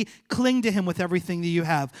you to be? Cling to him with everything that you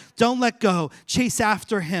have. Don't let go. Chase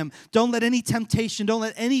after him. Don't let any temptation, don't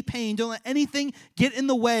let any pain, don't let anything get in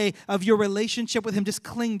the way of your relationship with him. Just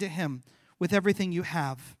cling to him with everything you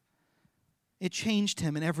have. It changed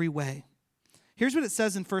him in every way. Here's what it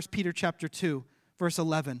says in 1 Peter chapter 2. Verse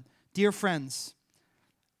 11, dear friends,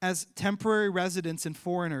 as temporary residents and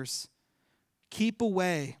foreigners, keep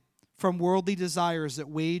away from worldly desires that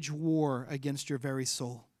wage war against your very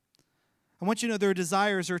soul. I want you to know there are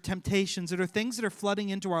desires or temptations that are things that are flooding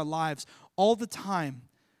into our lives all the time.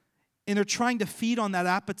 And they're trying to feed on that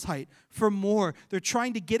appetite for more. They're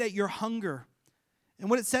trying to get at your hunger. And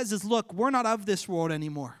what it says is, look, we're not of this world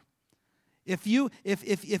anymore. If you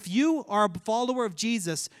are a follower of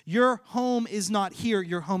Jesus, your home is not here,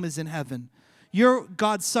 your home is in heaven. You're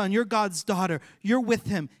God's son. You're God's daughter. You're with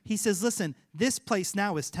him. He says, listen, this place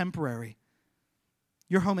now is temporary.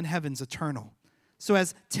 Your home in heaven's eternal. So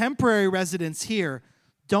as temporary residents here,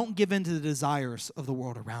 don't give in to the desires of the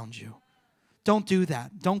world around you. Don't do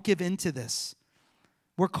that. Don't give in to this.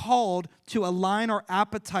 We're called to align our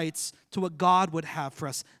appetites to what God would have for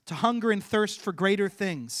us, to hunger and thirst for greater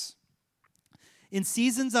things. In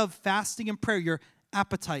seasons of fasting and prayer, your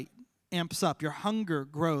appetite amps up, your hunger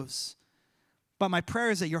grows. But my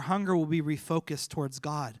prayer is that your hunger will be refocused towards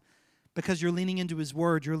God because you're leaning into his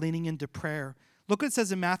word, you're leaning into prayer. Look what it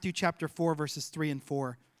says in Matthew chapter 4, verses 3 and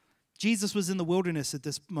 4. Jesus was in the wilderness at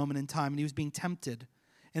this moment in time, and he was being tempted.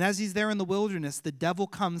 And as he's there in the wilderness, the devil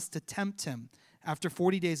comes to tempt him after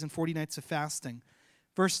 40 days and 40 nights of fasting.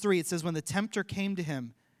 Verse 3, it says, when the tempter came to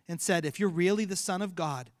him and said, if you're really the Son of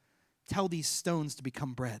God, tell these stones to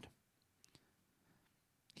become bread.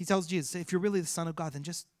 He tells Jesus, if you're really the Son of God, then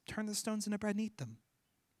just turn the stones into bread and eat them.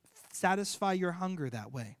 Satisfy your hunger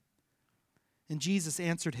that way. And Jesus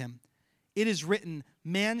answered him, it is written,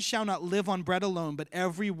 man shall not live on bread alone, but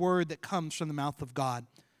every word that comes from the mouth of God.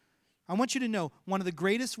 I want you to know one of the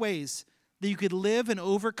greatest ways that you could live and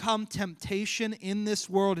overcome temptation in this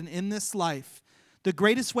world and in this life, the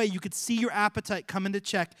greatest way you could see your appetite come into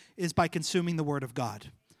check is by consuming the Word of God.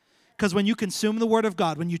 Because when you consume the Word of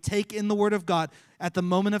God, when you take in the Word of God, at the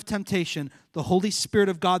moment of temptation, the Holy Spirit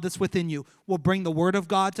of God that's within you will bring the Word of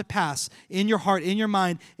God to pass in your heart, in your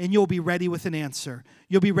mind, and you'll be ready with an answer.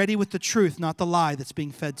 You'll be ready with the truth, not the lie that's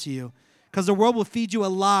being fed to you. Because the world will feed you a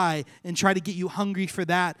lie and try to get you hungry for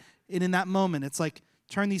that. And in that moment, it's like,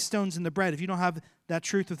 turn these stones into bread. If you don't have that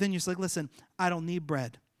truth within you, it's like, listen, I don't need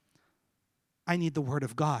bread. I need the Word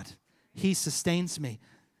of God. He sustains me.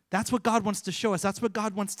 That's what God wants to show us. That's what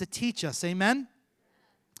God wants to teach us. Amen?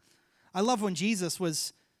 I love when Jesus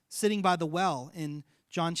was sitting by the well in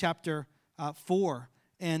John chapter 4,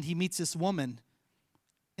 and he meets this woman,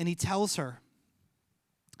 and he tells her,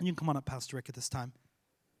 and you can come on up, Pastor Rick, at this time.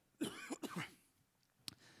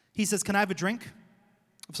 He says, can I have a drink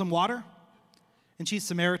of some water? And she's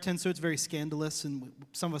Samaritan, so it's very scandalous, and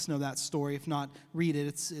some of us know that story. If not, read it.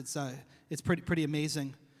 It's pretty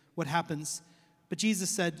amazing what happens. But Jesus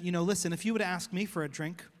said, listen, if you would ask me for a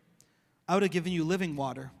drink, I would have given you living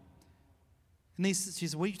water. And she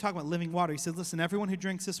said, what are you talking about, living water? He said, listen, everyone who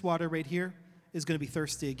drinks this water right here is going to be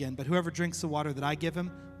thirsty again. But whoever drinks the water that I give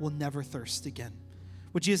him will never thirst again.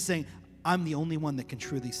 What Jesus is saying, I'm the only one that can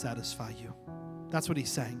truly satisfy you. That's what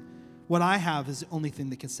he's saying. What I have is the only thing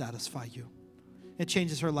that can satisfy you. It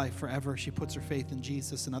changes her life forever. She puts her faith in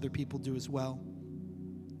Jesus, and other people do as well.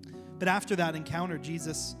 But after that encounter,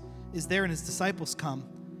 Jesus is there, and his disciples come,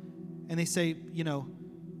 and they say,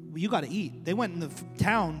 you got to eat. They went in the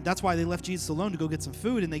town. That's why they left Jesus alone to go get some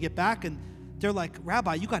food, and they get back, and they're like,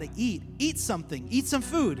 Rabbi, you got to eat. Eat something. Eat some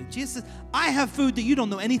food. And Jesus says, I have food that you don't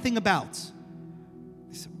know anything about.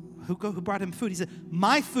 They said, who brought him food? He said,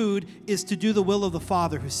 my food is to do the will of the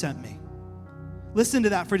Father who sent me. Listen to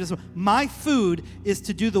that for just a moment. My food is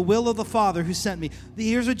to do the will of the Father who sent me.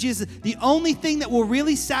 Here's what Jesus said. The only thing that will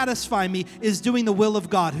really satisfy me is doing the will of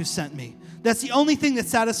God who sent me. That's the only thing that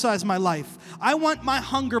satisfies my life. I want my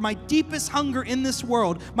hunger, my deepest hunger in this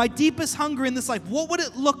world, my deepest hunger in this life. What would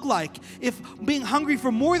it look like if being hungry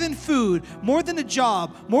for more than food, more than a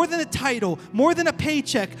job, more than a title, more than a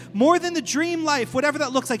paycheck, more than the dream life, whatever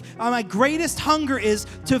that looks like, my greatest hunger is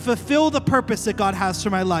to fulfill the purpose that God has for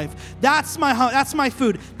my life. That's my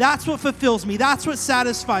food. That's what fulfills me. That's what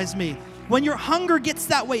satisfies me. When your hunger gets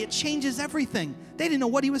that way, it changes everything. They didn't know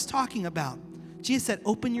what he was talking about. Jesus said,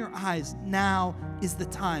 open your eyes. Now is the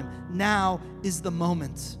time. Now is the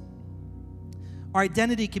moment. Our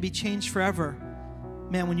identity can be changed forever.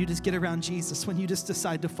 Man, when you just get around Jesus, when you just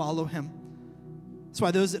decide to follow him. That's why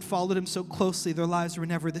those that followed him so closely, their lives were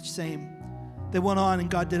never the same. They went on and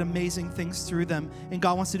God did amazing things through them. And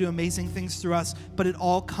God wants to do amazing things through us. But it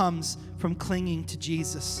all comes from clinging to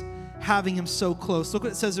Jesus, having him so close. Look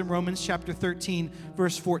what it says in Romans chapter 13,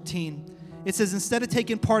 verse 14. It says, instead of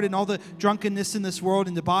taking part in all the drunkenness in this world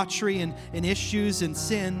and debauchery and issues and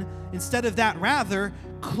sin, instead of that, rather,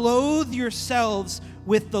 clothe yourselves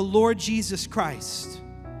with the Lord Jesus Christ.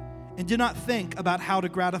 And do not think about how to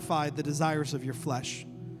gratify the desires of your flesh.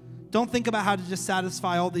 Don't think about how to just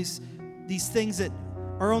satisfy all these things that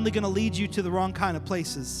are only going to lead you to the wrong kind of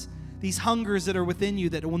places. These hungers that are within you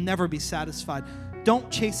that will never be satisfied. Don't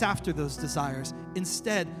chase after those desires.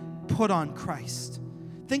 Instead, put on Christ.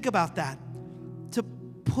 Think about that. To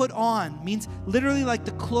put on means literally like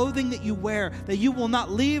the clothing that you wear, that you will not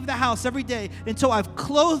leave the house every day until I've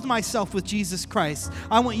clothed myself with Jesus Christ.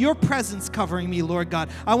 I want your presence covering me, Lord God.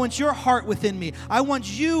 I want your heart within me. I want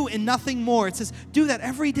you and nothing more. It says, do that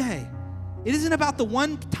every day. It isn't about the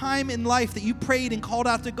one time in life that you prayed and called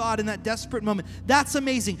out to God in that desperate moment. That's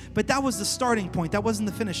amazing, but that was the starting point. That wasn't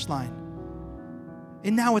the finish line.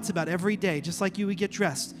 And now it's about every day, just like you would get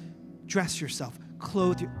dressed. Dress yourself,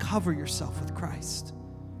 cover yourself with Christ.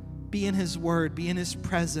 Be in his word, be in his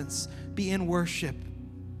presence, be in worship.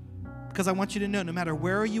 Because I want you to know, no matter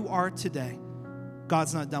where you are today,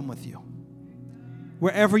 God's not done with you.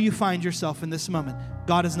 Wherever you find yourself in this moment,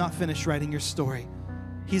 God is not finished writing your story.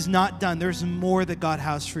 He's not done. There's more that God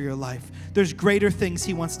has for your life. There's greater things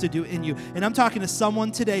he wants to do in you. And I'm talking to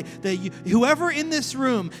someone today that whoever in this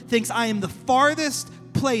room thinks I am the farthest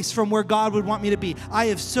place from where God would want me to be. I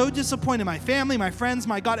have so disappointed my family, my friends,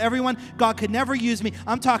 my God, everyone. God could never use me.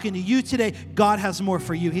 I'm talking to you today. God has more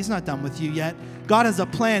for you. He's not done with you yet. God has a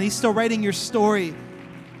plan. He's still writing your story.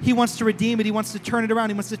 He wants to redeem it. He wants to turn it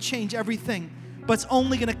around. He wants to change everything. But it's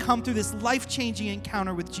only going to come through this life-changing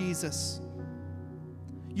encounter with Jesus.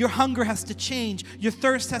 Your hunger has to change. Your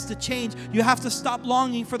thirst has to change. You have to stop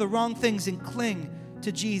longing for the wrong things and cling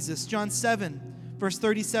to Jesus. John 7, verse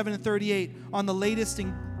 37 and 38, on the latest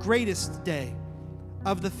and greatest day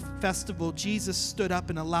of the festival, Jesus stood up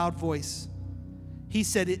in a loud voice. He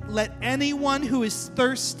said, "Let anyone who is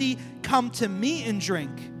thirsty come to me and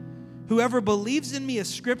drink. Whoever believes in me, as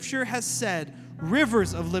Scripture has said,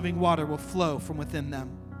 rivers of living water will flow from within them."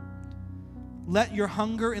 Let your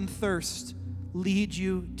hunger and thirst lead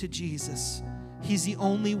you to Jesus. He's the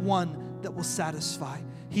only one that will satisfy.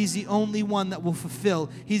 He's the only one that will fulfill.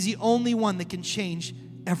 He's the only one that can change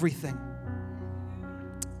everything.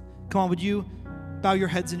 Come on, would you bow your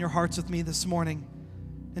heads and your hearts with me this morning?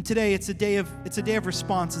 And today it's a day of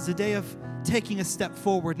response. It's a day of taking a step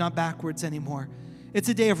forward, not backwards anymore. It's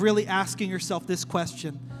a day of really asking yourself this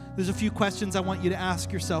question. There's a few questions I want you to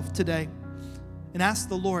ask yourself today. And ask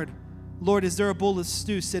the Lord, Lord, is there a bowl of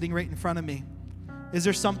stew sitting right in front of me? Is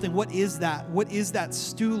there something? What is that? What is that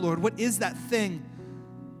stew, Lord? What is that thing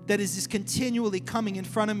that is just continually coming in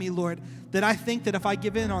front of me, Lord, that I think that if I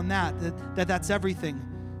give in on that's everything?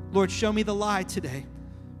 Lord, show me the lie today.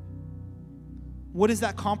 What is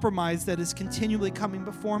that compromise that is continually coming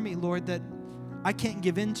before me, Lord, that I can't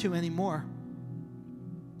give in to anymore?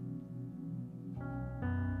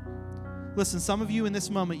 Listen, some of you in this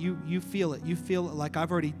moment, you feel it. You feel it like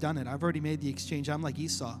I've already done it. I've already made the exchange. I'm like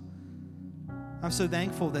Esau. I'm so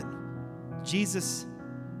thankful that Jesus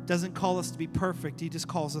doesn't call us to be perfect. He just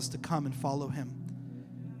calls us to come and follow him.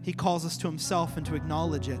 He calls us to himself and to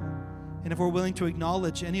acknowledge it. And if we're willing to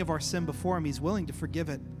acknowledge any of our sin before him, he's willing to forgive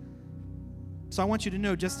it. So I want you to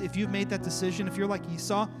know, just if you've made that decision, if you're like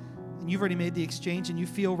Esau and you've already made the exchange and you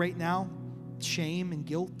feel right now shame and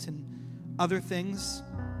guilt and other things,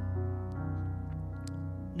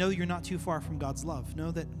 know you're not too far from God's love. Know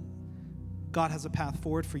that God has a path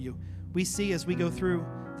forward for you. We see as we go through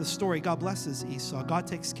the story, God blesses Esau. God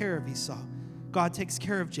takes care of Esau. God takes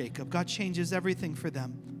care of Jacob. God changes everything for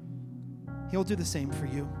them. He'll do the same for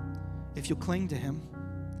you if you'll cling to him,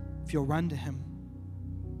 if you'll run to him.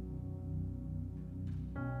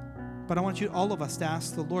 But I want all of us to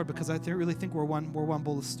ask the Lord, because I really think we're one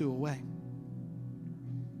bowl of stew away.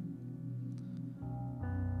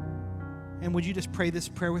 And would you just pray this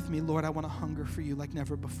prayer with me? Lord, I want to hunger for you like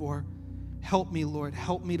never before. Help me, Lord.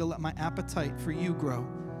 Help me to let my appetite for you grow.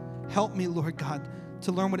 Help me, Lord God,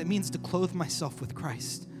 to learn what it means to clothe myself with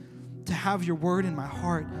Christ, to have your word in my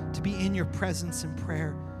heart, to be in your presence in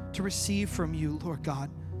prayer, to receive from you, Lord God.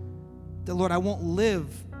 That, Lord, I won't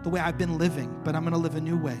live the way I've been living, but I'm going to live a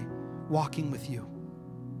new way, walking with you.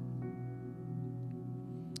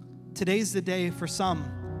 Today's the day for some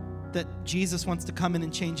that Jesus wants to come in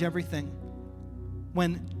and change everything.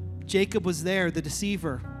 When Jacob was there, the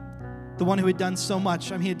deceiver, the one who had done so much,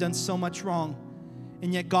 he had done so much wrong.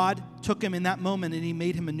 And yet God took him in that moment and he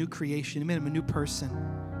made him a new creation. He made him a new person.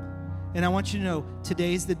 And I want you to know,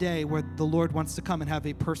 today's the day where the Lord wants to come and have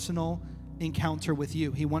a personal encounter with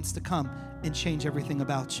you. He wants to come and change everything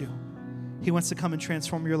about you. He wants to come and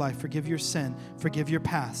transform your life, forgive your sin, forgive your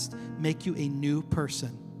past, make you a new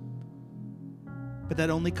person. But that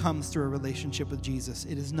only comes through a relationship with Jesus.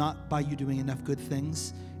 It is not by you doing enough good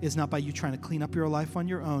things. It is not by you trying to clean up your life on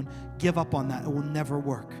your own. Give up on that. It will never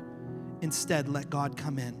work. Instead, let God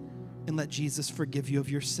come in and let Jesus forgive you of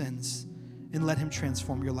your sins and let him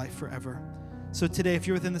transform your life forever. So today, if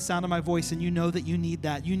you're within the sound of my voice and you know that you need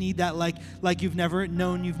that like you've never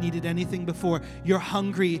known you've needed anything before, you're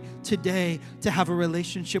hungry today to have a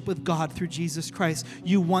relationship with God through Jesus Christ.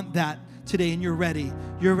 You want that today, and you're ready.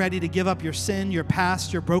 You're ready to give up your sin, your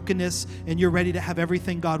past, your brokenness, and you're ready to have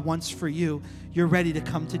everything God wants for you. You're ready to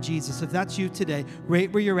come to Jesus. If that's you today, right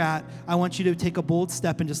where you're at, I want you to take a bold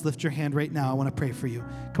step and just lift your hand right now. I want to pray for you.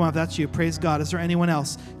 Come on, if that's you, praise God. Is there anyone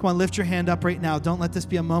else? Come on, lift your hand up right now. Don't let this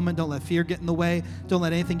be a moment. Don't let fear get in the way. Don't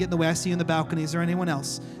let anything get in the way. I see you in the balcony. Is there anyone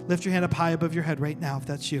else? Lift your hand up high above your head right now if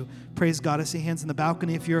that's you. Praise God. I see hands in the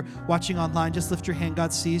balcony. If you're watching online, just lift your hand.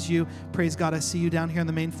 God sees you. Praise God. I see you down here on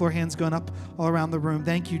the main floor. Hands going up all around the room.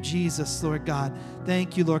 Thank you, Jesus, Lord God.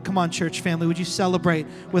 Thank you, Lord. Come on, church family. Would you celebrate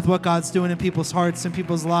with what God's doing in people's hearts and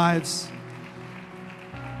people's lives?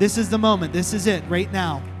 This is the moment. This is it right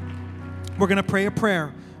now. We're going to pray a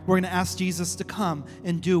prayer. We're going to ask Jesus to come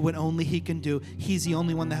and do what only he can do. He's the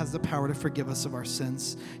only one that has the power to forgive us of our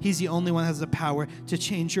sins. He's the only one that has the power to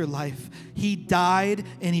change your life. He died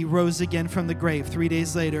and he rose again from the grave 3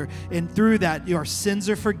 days later. And through that, your sins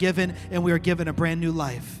are forgiven and we are given a brand new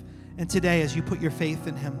life. And today, as you put your faith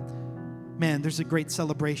in him, man, there's a great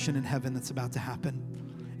celebration in heaven that's about to happen.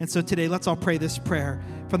 And so today, let's all pray this prayer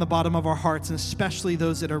from the bottom of our hearts, and especially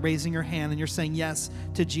those that are raising your hand and you're saying yes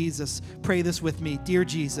to Jesus. Pray this with me. Dear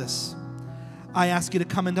Jesus, I ask you to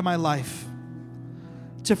come into my life,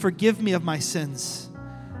 to forgive me of my sins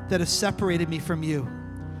that have separated me from you.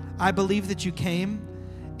 I believe that you came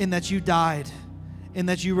and that you died and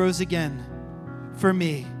that you rose again for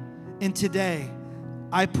me. And today,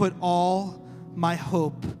 I put all my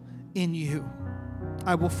hope in you.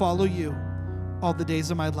 I will follow you all the days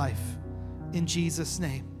of my life. In Jesus'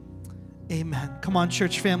 name, amen. Come on,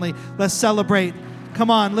 church family, let's celebrate. Come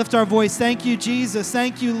on, lift our voice. Thank you, Jesus.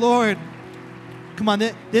 Thank you, Lord. Come on,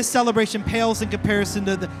 this celebration pales in comparison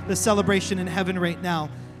to the celebration in heaven right now.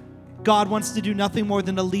 God wants to do nothing more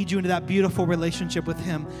than to lead you into that beautiful relationship with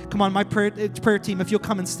him. Come on, my prayer team, if you'll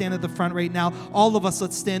come and stand at the front right now, all of us,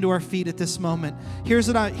 let's stand to our feet at this moment. Here's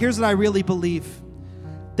what I really believe.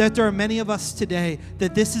 That there are many of us today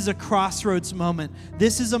that this is a crossroads moment.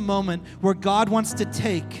 This is a moment where God wants to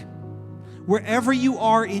take wherever you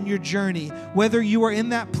are in your journey, whether you are in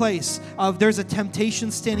that place of there's a temptation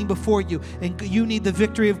standing before you and you need the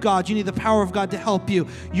victory of God, you need the power of God to help you.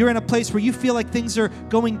 You're in a place where you feel like things are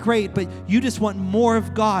going great, but you just want more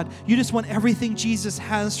of God. You just want everything Jesus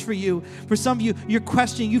has for you. For some of you, you're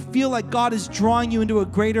questioning, you feel like God is drawing you into a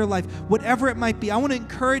greater life, whatever it might be. I want to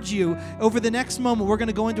encourage you over the next moment, we're going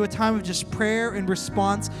to go into a time of just prayer and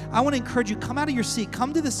response. I want to encourage you, come out of your seat,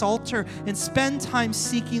 come to this altar and spend time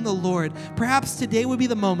seeking the Lord. Perhaps today would be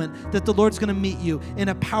the moment that the Lord's going to meet you in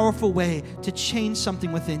a powerful way to change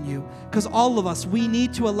something within you. Because all of us, we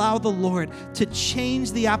need to allow the Lord to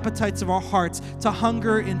change the appetites of our hearts to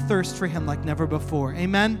hunger and thirst for him like never before.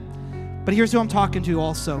 Amen? But here's who I'm talking to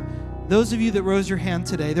also. Those of you that rose your hand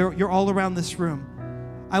today, you're all around this room.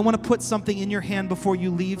 I want to put something in your hand before you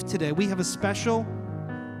leave today. We have a special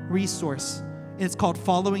resource, and it's called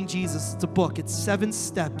Following Jesus. It's a book. It's 7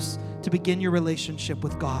 steps to begin your relationship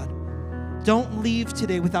with God. Don't leave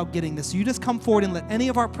today without getting this. You just come forward and let any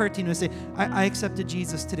of our prayer team say, I accepted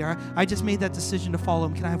Jesus today. I just made that decision to follow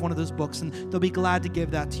him. Can I have one of those books? And they'll be glad to give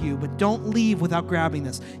that to you. But don't leave without grabbing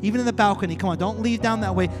this. Even in the balcony, come on, don't leave down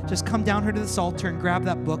that way. Just come down here to this altar and grab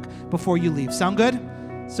that book before you leave. Sound good?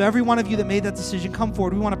 So every one of you that made that decision, come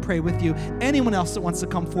forward. We want to pray with you. Anyone else that wants to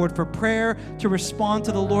come forward for prayer, to respond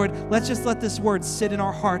to the Lord, let's just let this word sit in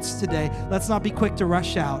our hearts today. Let's not be quick to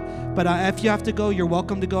rush out. But if you have to go, you're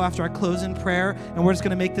welcome to go after our close in prayer. And we're just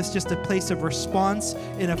going to make this just a place of response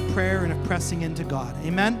and of prayer and of pressing into God.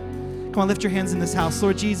 Amen? Come on, lift your hands in this house.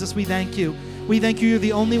 Lord Jesus, we thank you. We thank you, you're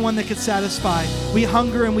the only one that could satisfy. We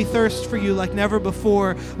hunger and we thirst for you like never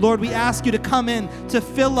before. Lord, we ask you to come in, to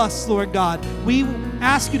fill us, Lord God. We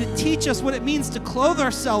ask you to teach us what it means to clothe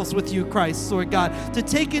ourselves with you, Christ, Lord God. To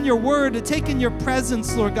take in your word, to take in your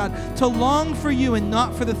presence, Lord God. To long for you and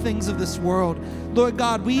not for the things of this world. Lord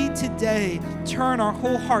God, we today turn our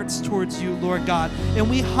whole hearts towards you, Lord God, and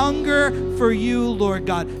we hunger for you, Lord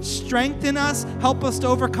God. Strengthen us, help us to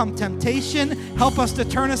overcome temptation, help us to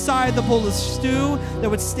turn aside the bowl of stew that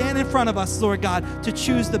would stand in front of us, Lord God, to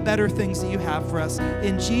choose the better things that you have for us.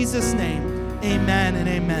 In Jesus' name, amen and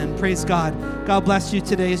amen. Praise God. God bless you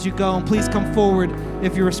today as you go, and please come forward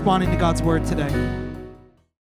if you're responding to God's word today.